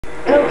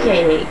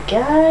Okay,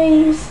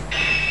 guys,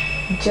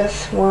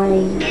 just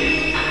wanted,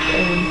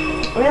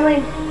 really,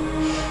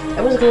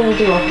 I was going to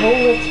do a whole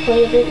let's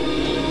play of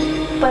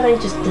it, but I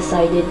just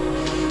decided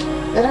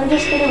that I'm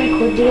just going to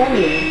record the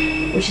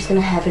ending, which is going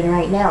to happen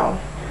right now,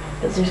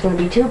 because there's going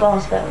to be 2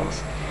 boss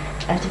battles.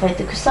 I have to fight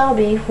the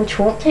Kusabi, which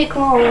won't take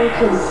long,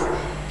 because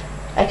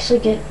I actually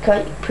get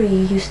pretty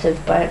used to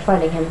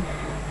fighting him.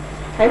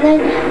 And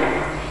then,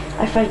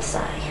 I fight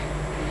Sai,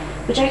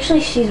 which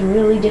actually she's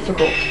really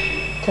difficult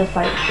to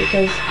fight,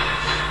 because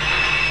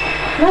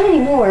not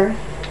anymore,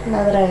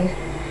 now that I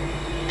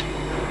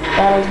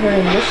battled her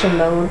in mission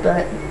mode,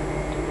 but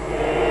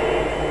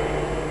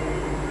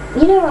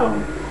you know,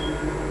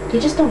 you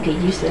just don't get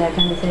used to that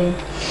kind of thing.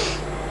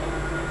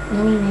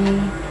 Anyway,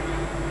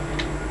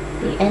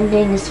 the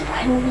ending is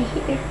finally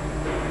here.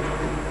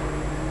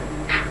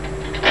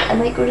 I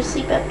might go to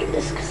sleep after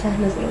this because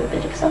I'm a little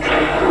bit exhausted.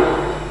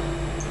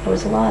 That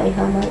was a lie,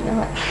 I might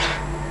not.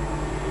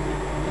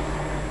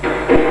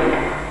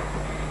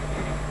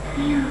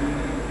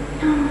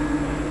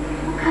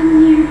 Come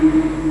here.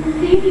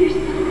 Save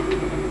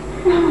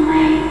yourself. Run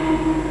away.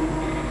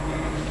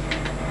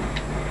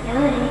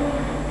 Yellow,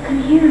 come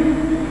here.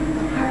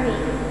 Hurry.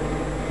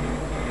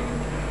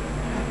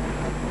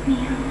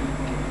 Mio,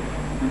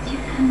 once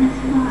you've come this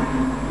far,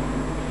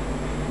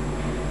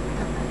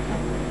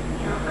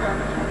 you'll come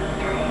for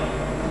me,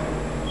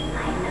 I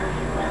know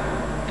you will.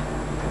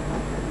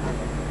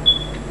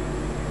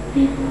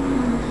 We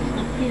promised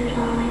we would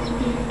always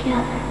be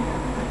together.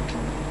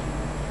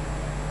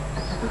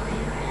 So we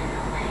ran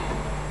away.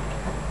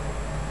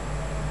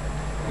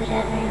 Let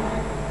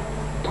everyone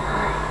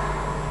die.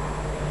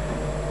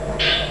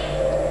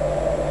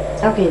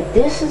 Okay,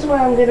 this is where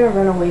I'm gonna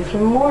run away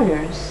from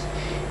mourners.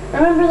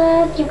 Remember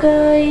that, you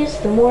guys?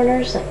 The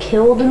mourners that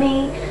killed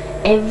me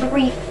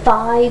every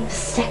 5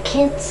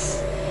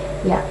 seconds?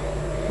 Yeah.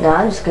 No,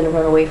 I'm just gonna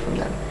run away from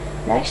them.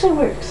 It actually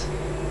works.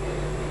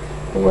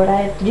 But what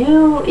I have to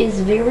do is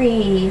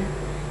very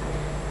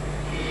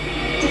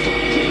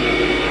difficult.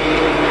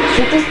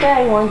 Shoot this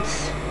guy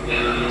once.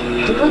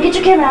 Look at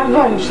your camera out and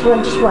run. Just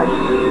run, just run.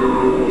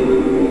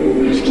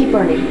 Just keep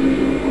running.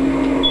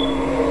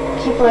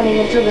 Keep running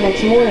until the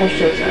next mourner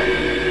shows up.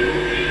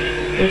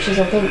 Which is,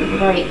 I think,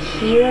 right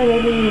here,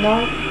 maybe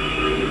not.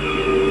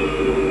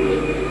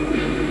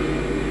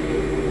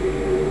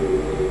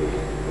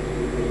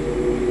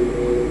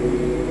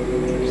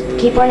 Just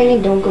keep running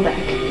and don't go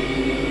back.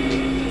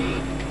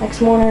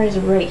 Next mourner is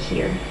right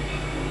here.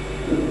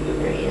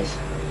 There he is.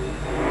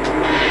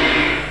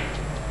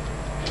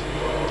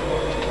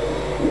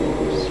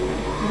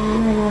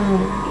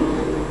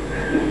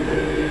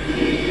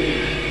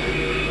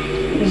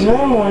 There's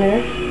another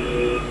mourner.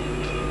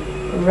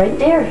 Right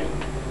there.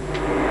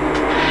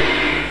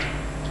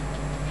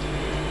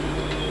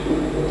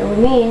 That would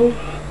mean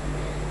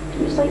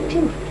there's like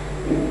 2.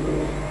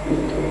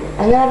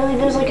 And then I believe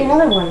there's like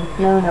another one.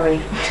 No, not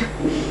really.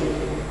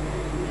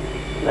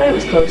 But it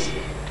was close.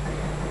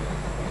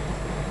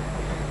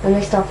 Then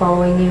they stop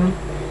following you.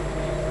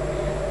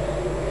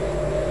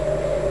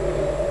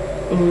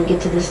 And you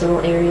get to this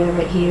little area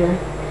right here.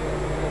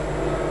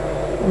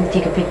 Let me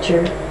take a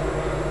picture.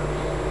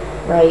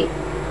 Right.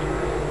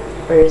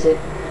 Where is it?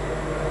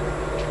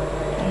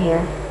 Right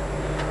here.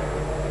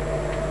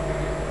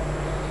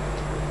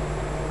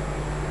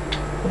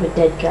 Of a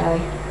dead guy.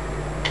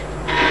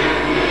 I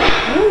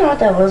didn't know what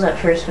that was at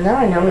first, but now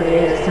I know what it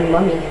is. It's a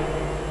mummy.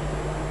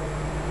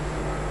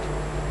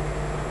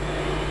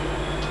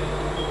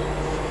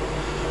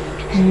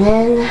 And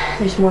then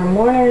there's more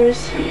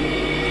mourners.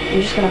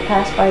 I'm just gonna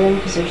pass by them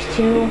because there's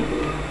 2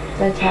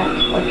 that attack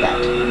like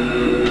that.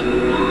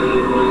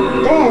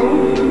 Then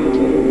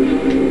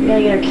we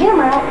gotta get our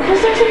camera out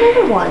because there's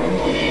another one.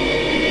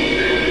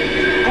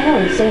 I know,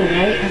 insane,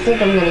 right? I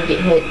think I'm gonna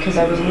get hit because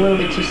I was a little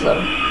bit too slow.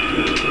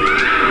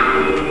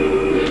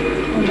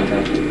 Oh my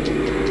god.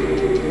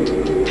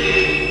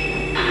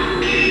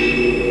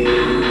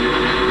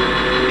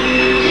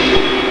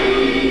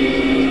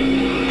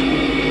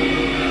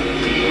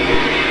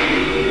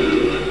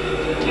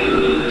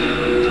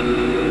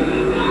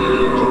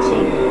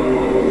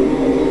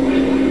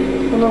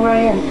 Where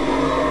I am.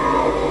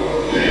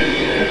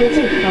 I can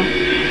see. Oh.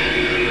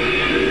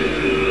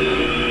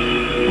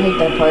 I hate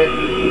that part.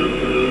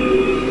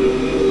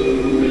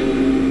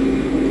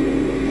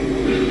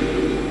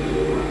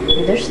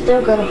 And they're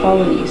still gonna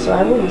follow you, so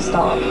I wouldn't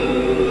stop.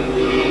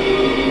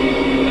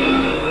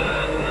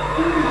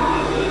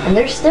 And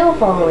they're still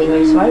following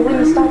you, so I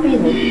wouldn't stop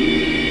either.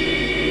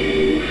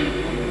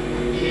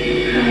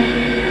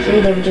 See,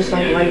 they were just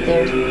like right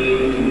there.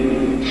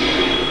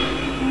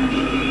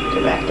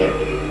 They're back there.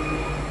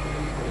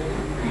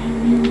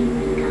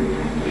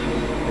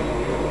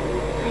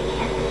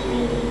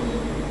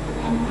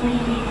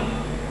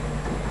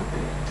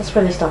 That's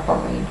where they stop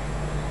following you.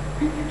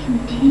 Let's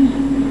continue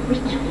the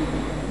ritual.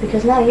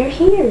 Because now you're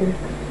here.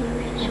 The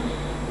ritual.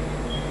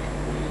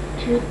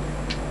 To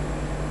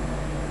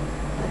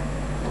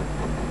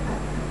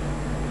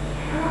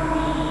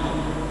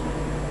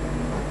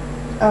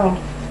Oh,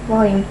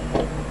 volume.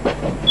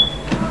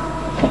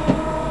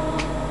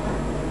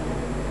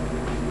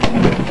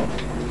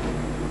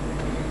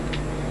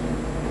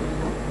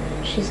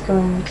 she's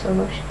going in slow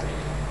motion.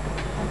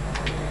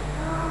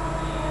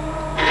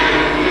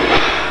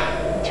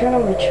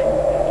 Eternal Ritual.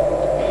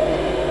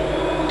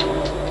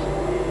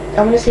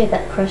 I'm gonna save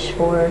that crush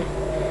for...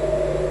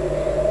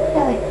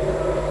 Die.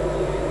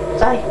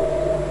 Die.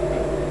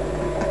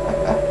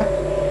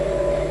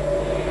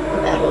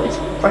 The battle is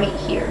right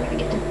here. I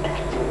get to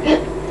back.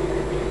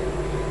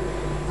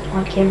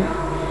 On camera.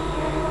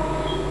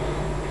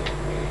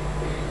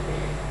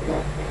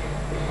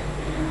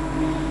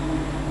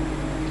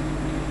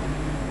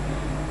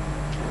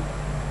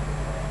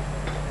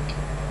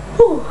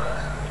 Whew.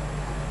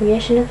 Maybe I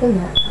shouldn't have done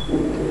that.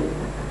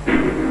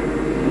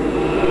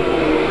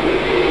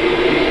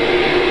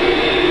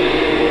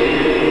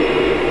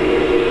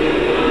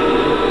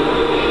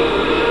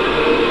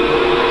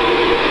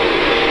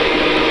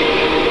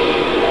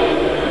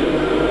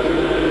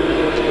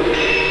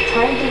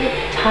 Time to get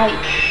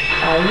tight.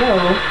 I know.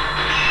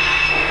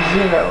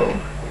 0.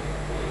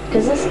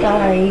 Because this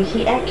guy,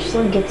 he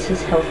actually gets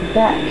his health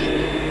back.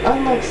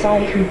 Unlike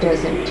Sai, who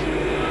doesn't.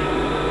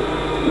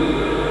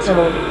 So,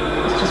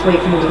 let's just wait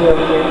for him to get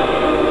over here.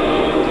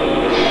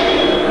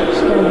 I'm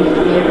just gonna be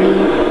very,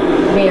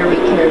 very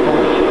careful.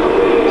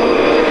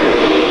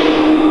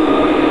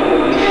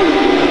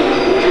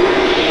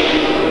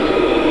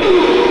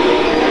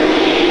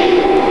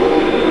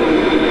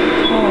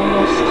 Oh, I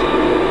missed.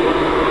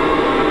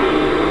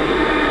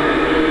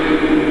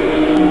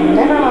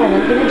 Never mind,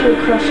 I'm gonna do a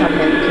crush on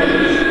him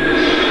because...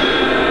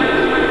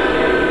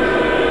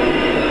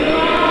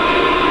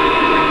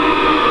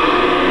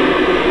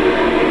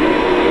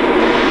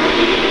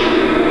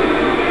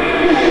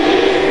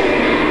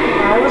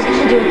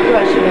 do a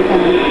crush, but I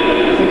kind of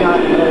forgot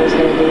what I was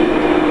gonna do.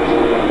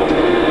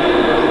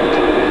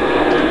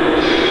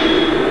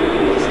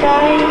 This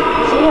guy,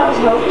 see how his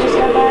health just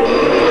got back?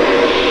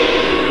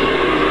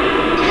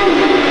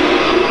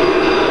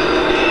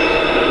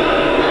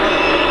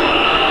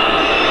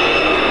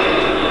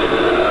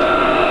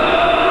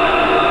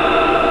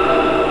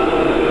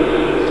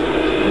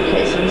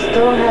 Okay, so we still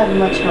don't have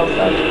much health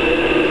left.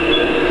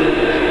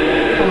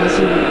 Unless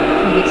he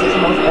gets his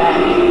health back.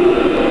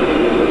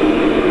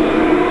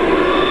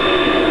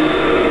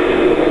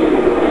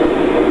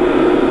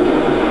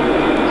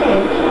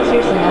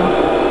 Seriously now.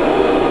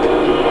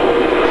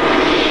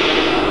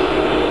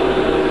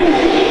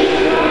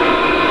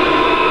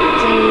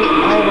 See,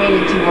 I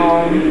waited too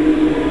long.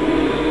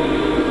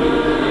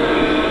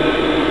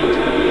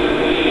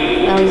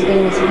 Now he's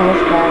getting his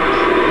health back.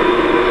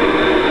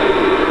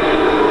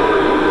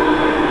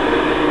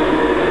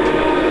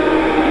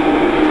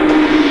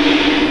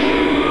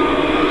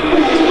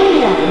 What's doing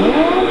that,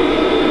 man?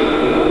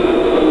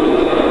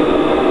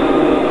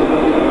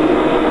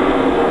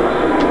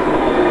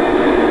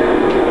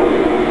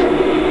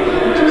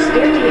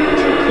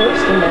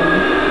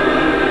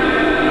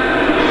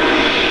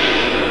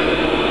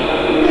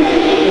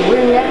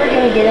 We're never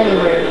gonna get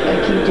anywhere if I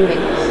keep doing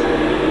this.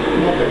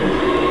 Never.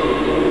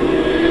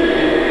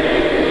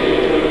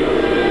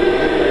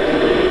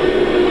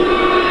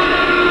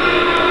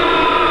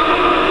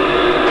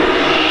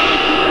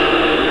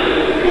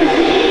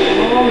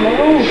 Oh no!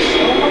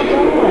 Oh my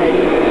god!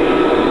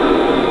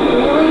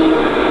 Really?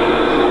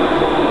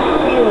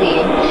 Really?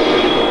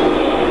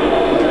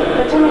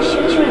 By the time I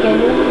shoot you again,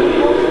 you'll need your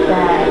health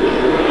back.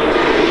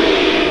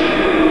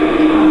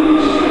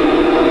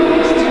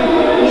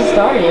 He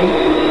started.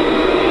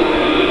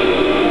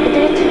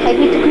 I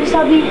beat the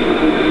Kusabi.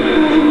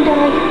 I'm gonna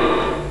die.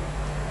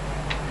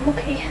 I'm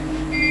okay.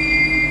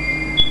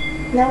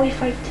 Now we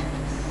fight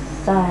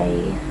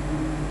Sai.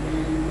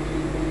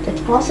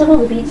 It's possible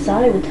to beat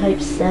Sai with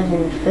Type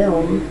 7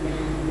 film.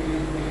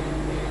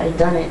 I've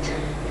done it.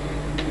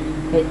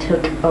 It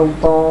took a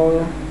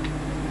long,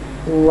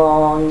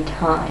 long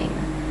time.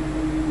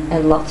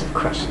 And lots of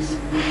crushes.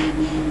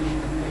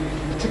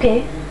 It's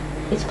okay.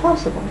 It's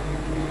possible.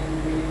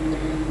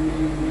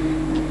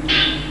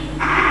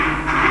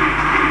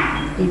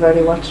 You've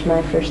already watched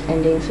my first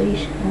ending, so you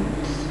should know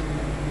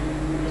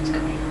what's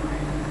going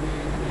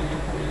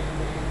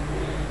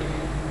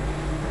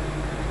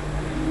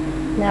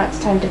on. Now it's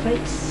time to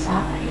fight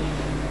Sai,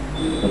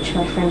 which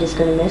my friend is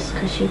going to miss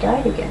because she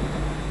died again.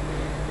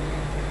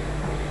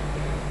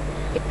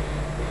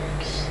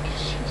 Because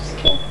she just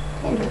can't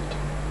handle it.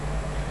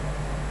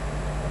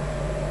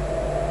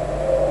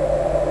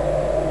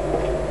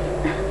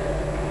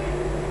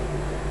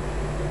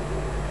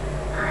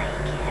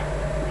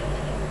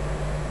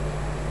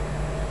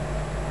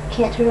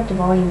 Can't turn up the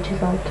volume too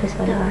loud because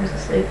my mom's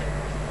asleep.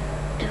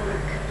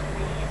 Dark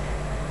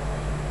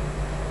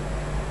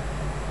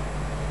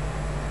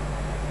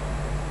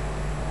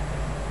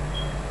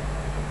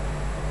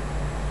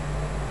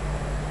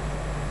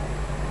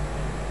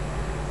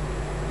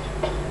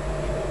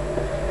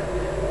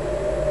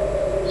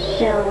place.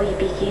 Shall we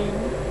begin?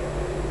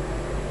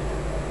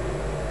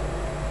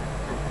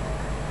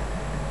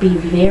 Be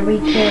very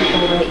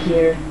careful right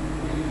here.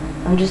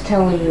 I'm just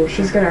telling you,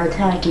 she's gonna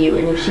attack you,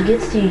 and if she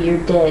gets to you,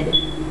 you're dead.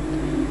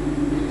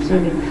 So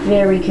be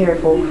very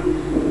careful.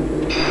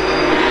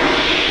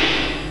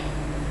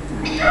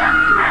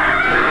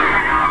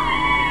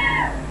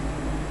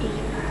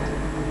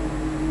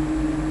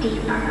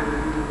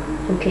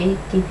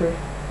 deeper.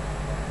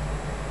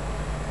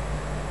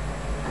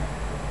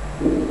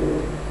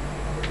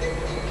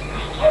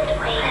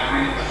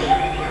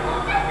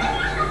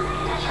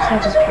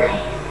 Sounds just pure.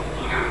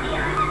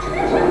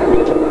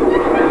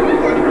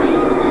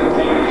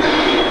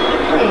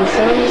 Okay, so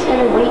I'm just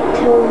gonna wait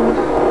till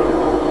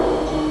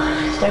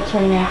she starts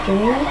running after me.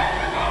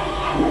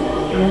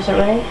 You gonna start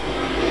running?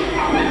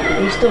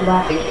 Are you still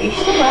laughing? Are you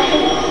still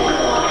laughing?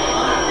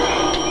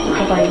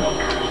 How about you?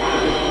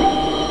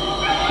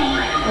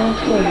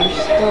 Okay,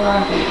 you're still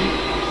laughing.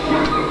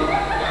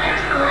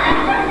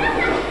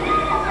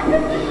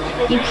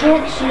 You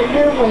can't shoot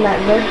her when that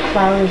red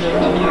cloud is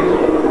around her.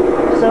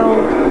 So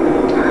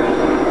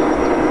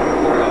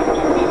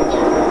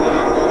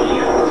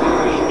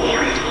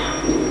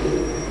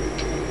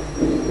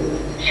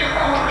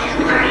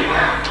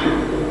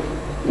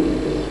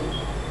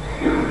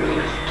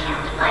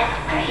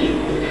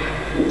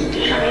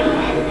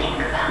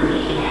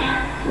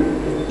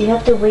you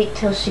have to wait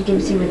till she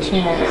gives you a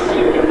chance.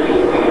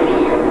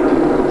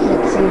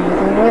 Can't say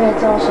anything when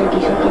it's all shaky.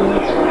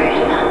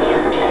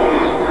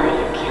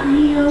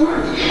 Leo,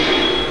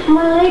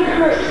 my leg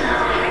hurts.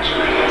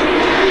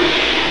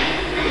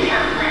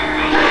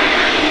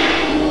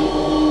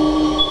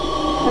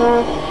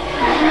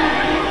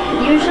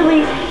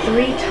 Usually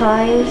 3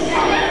 times.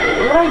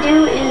 What I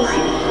do is,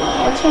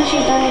 once when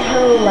she's done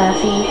her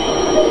laughy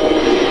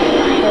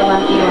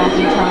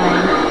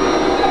time,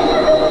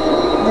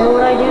 then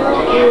what I do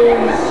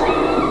is,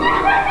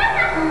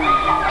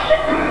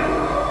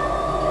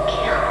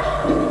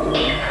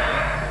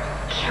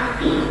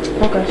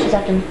 oh god, she's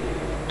after me.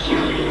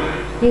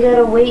 You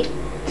gotta wait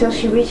till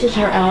she reaches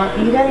her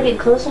arm. You gotta get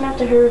close enough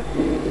to her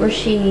where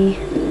she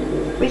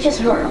reaches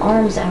her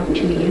arms out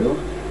to you.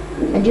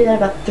 And do that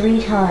about 3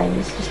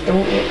 times. Just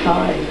don't get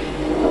caught. I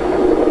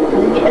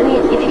mean,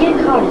 if you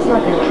get caught, it's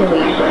not gonna kill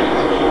you, but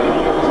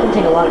it's gonna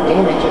take a lot of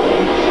damage away.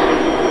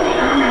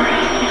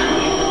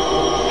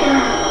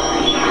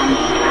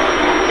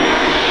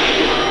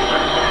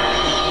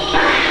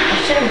 I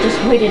should have just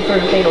waited for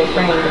a fatal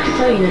frame, but to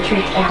tell you the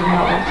truth, I did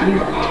not want to do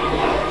that.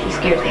 She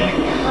scares me.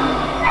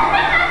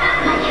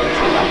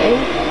 Okay.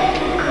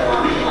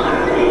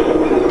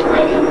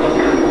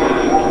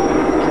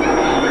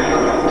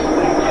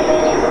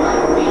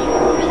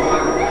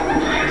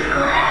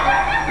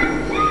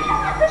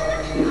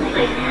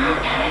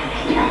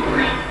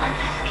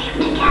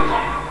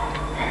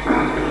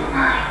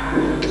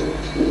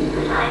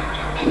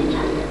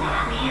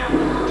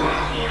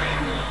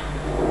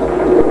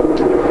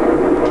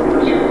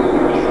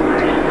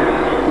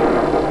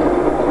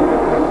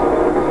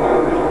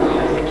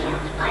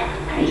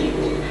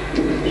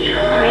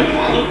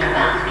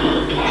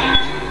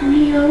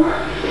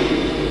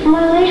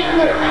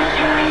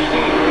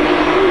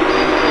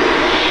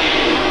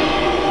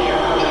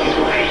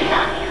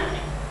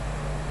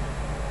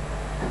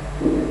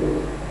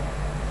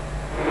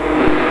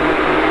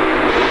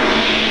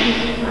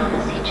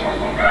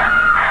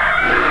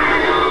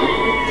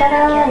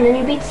 Ta-da! And then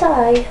you beat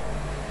Sai.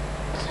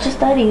 It's just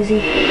that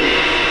easy.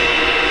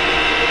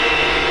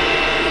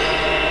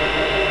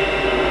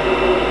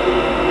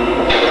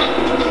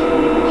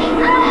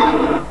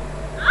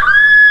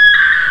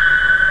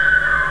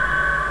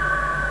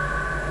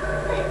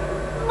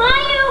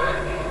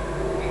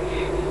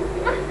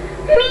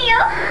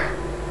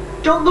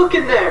 Don't look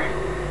in there!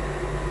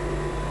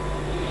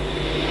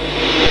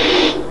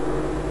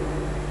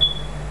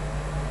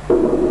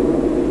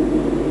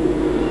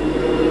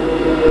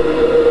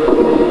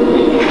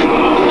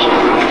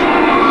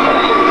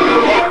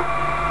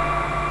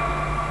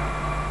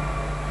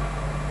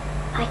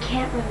 I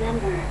can't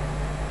remember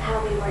how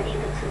we were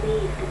able to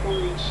leave the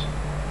village.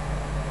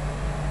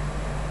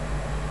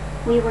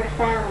 We were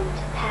found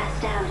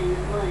passed out in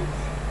the woods.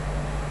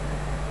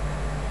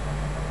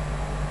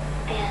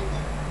 And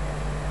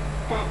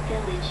that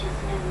village is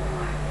no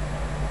more.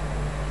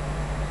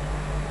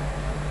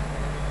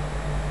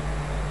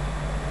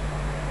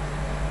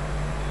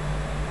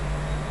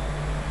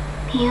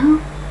 Mio,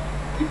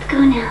 let's go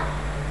now.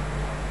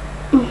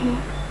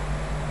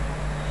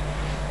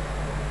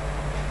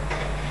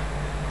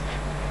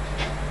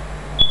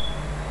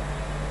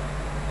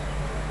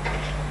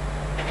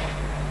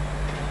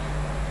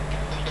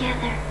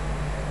 Together,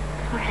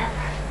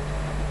 forever.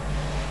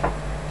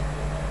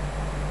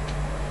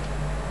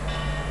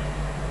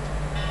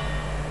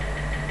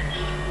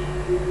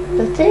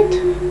 That's it.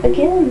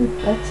 Again,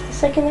 that's the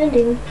second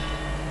ending.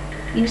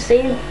 You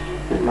save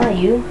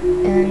Mayu,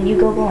 and you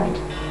go blind.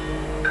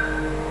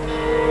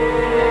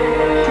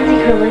 I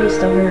think her leg is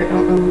still hurt.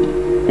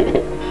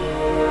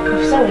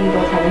 If so, you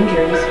both have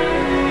injuries.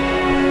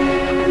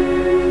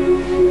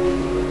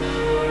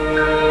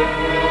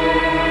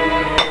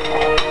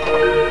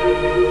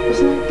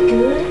 Wasn't that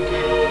good?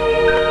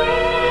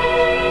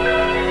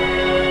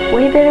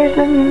 Way better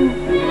than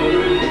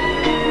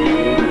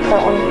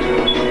that one.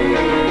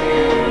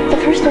 The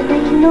first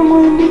ending,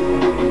 normal ending.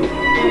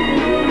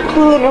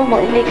 Oh, normal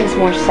ending is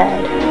more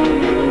sad.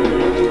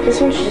 This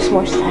one's just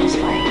more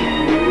satisfying.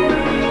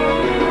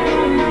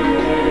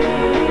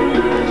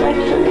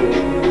 Actually.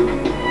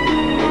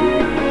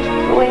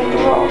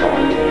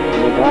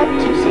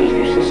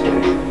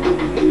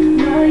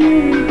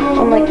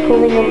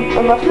 him a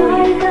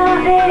referee.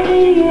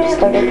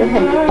 Started with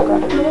him.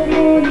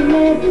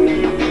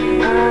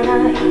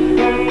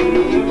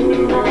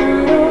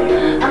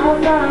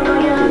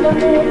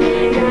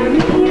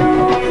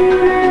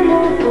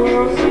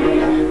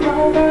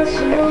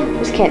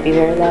 This can't be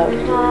very loud.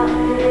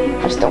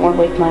 I just don't want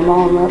to wake my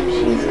mom up.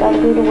 She's got to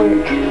go to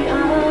work.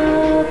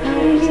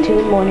 It's 2 in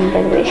the morning,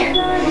 by the way.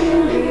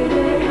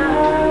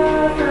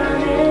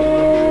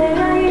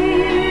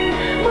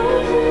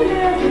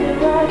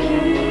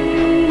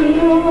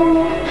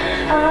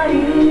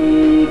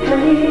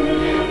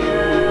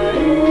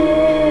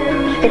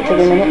 It took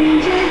a minute.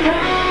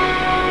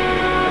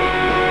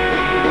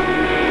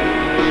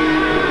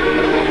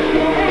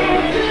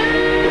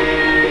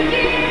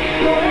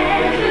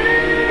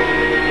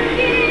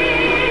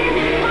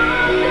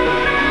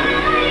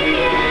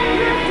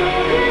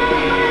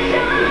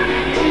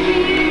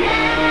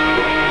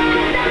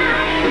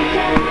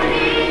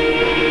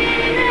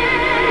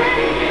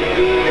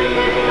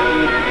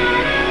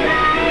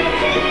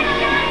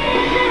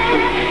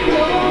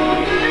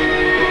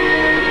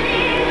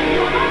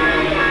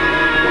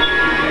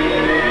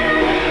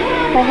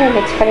 My hair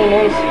makes funny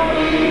noise.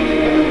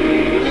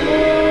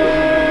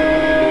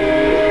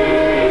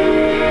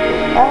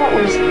 That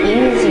was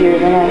easier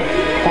than I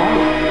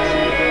thought.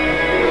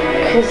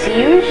 Because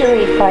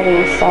usually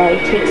fighting Sai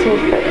takes me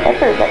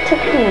forever. That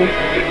took me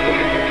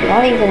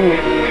not even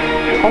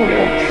 10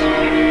 minutes.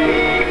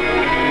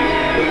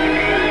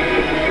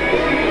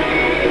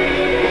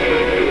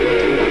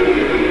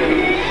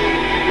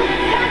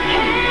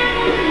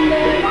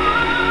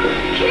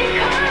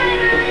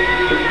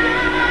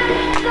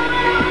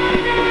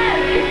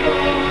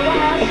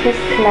 This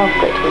smells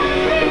good.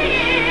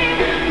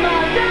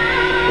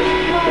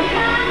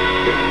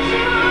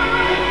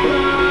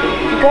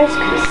 If you guys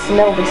could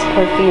smell this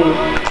perfume,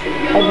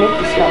 I'd make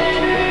you smell it.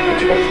 But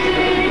you guys,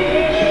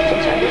 so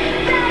sorry.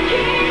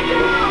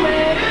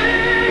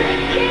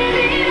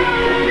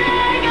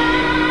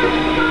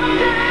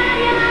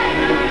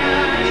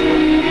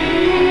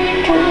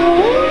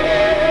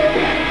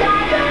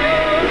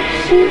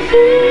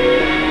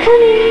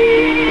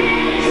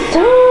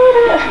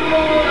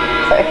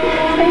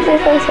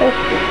 Sorry.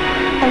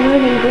 I'm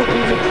learning good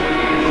music.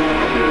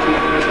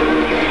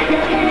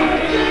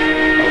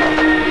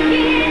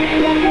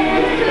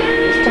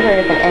 Just to hurry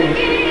up and end,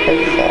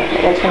 because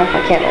I gotta turn off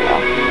my camera now.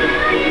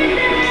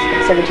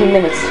 17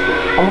 minutes,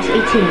 almost 18.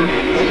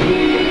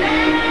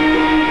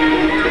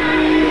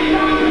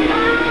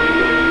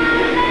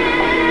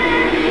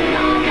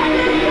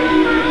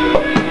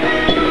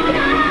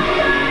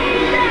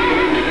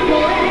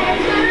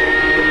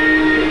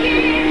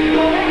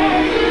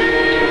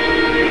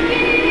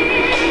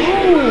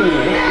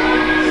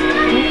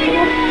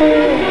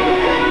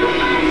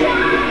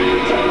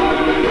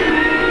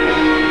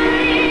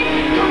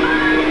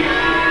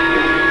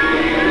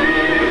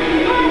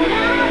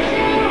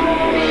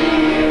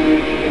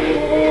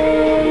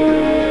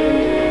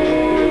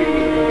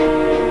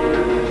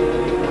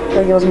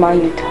 There goes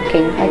Mayu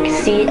talking. I can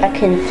see I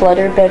can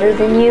flutter better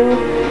than you.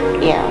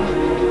 Yeah.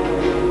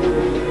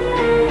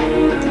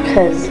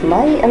 Because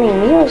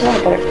Mio's not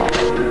a butterfly.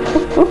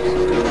 Oops.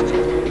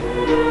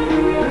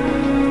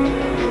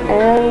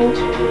 And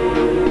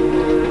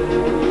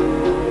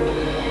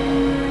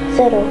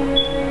Zero.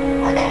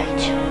 Okay.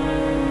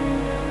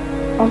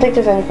 I don't think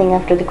there's anything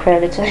after the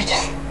credits.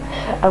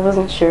 I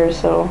wasn't sure,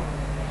 so.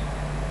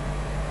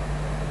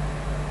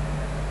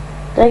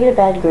 Did I get a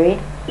bad grade?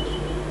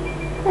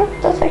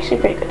 That's actually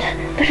pretty good.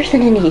 Better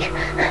than an E.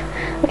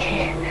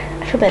 Okay,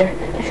 I feel better.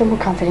 I feel more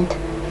confident.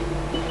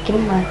 Give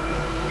me my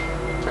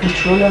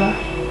controller.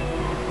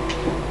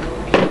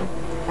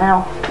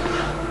 Ow.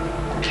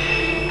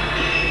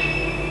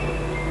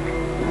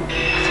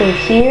 Save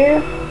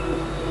here.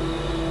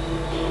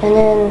 And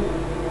then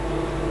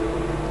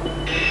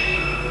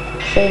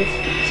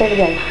save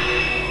again.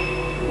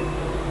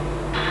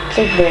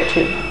 Save there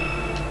too.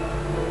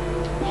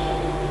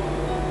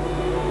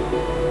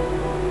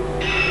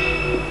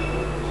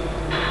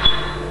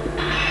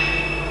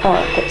 Oh, I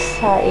put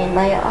Sai in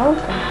my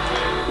album.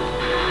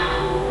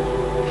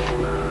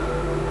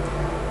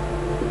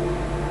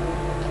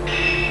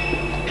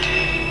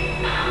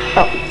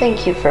 Oh,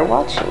 thank you for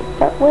watching.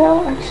 But,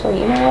 well, actually,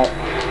 you know what?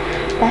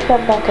 Back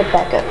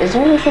up. Is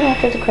there anything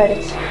after the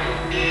credits?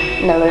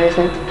 No, there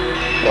isn't.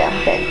 Yeah,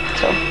 okay.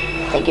 So,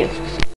 thank you.